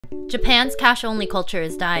Japan's cash-only culture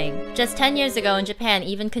is dying. Just 10 years ago in Japan,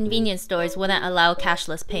 even convenience stores wouldn't allow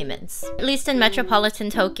cashless payments. At least in metropolitan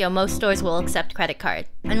Tokyo, most stores will accept credit card.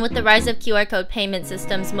 And with the rise of QR code payment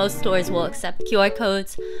systems, most stores will accept QR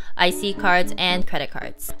codes, IC cards, and credit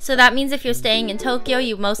cards. So that means if you're staying in Tokyo,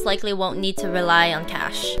 you most likely won't need to rely on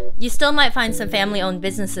cash. You still might find some family-owned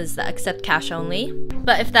businesses that accept cash only,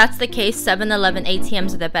 but if that's the case, 7-Eleven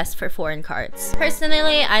ATMs are the best for foreign cards.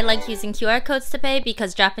 Personally, I like using QR codes to pay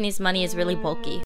because Japanese money is really bulky.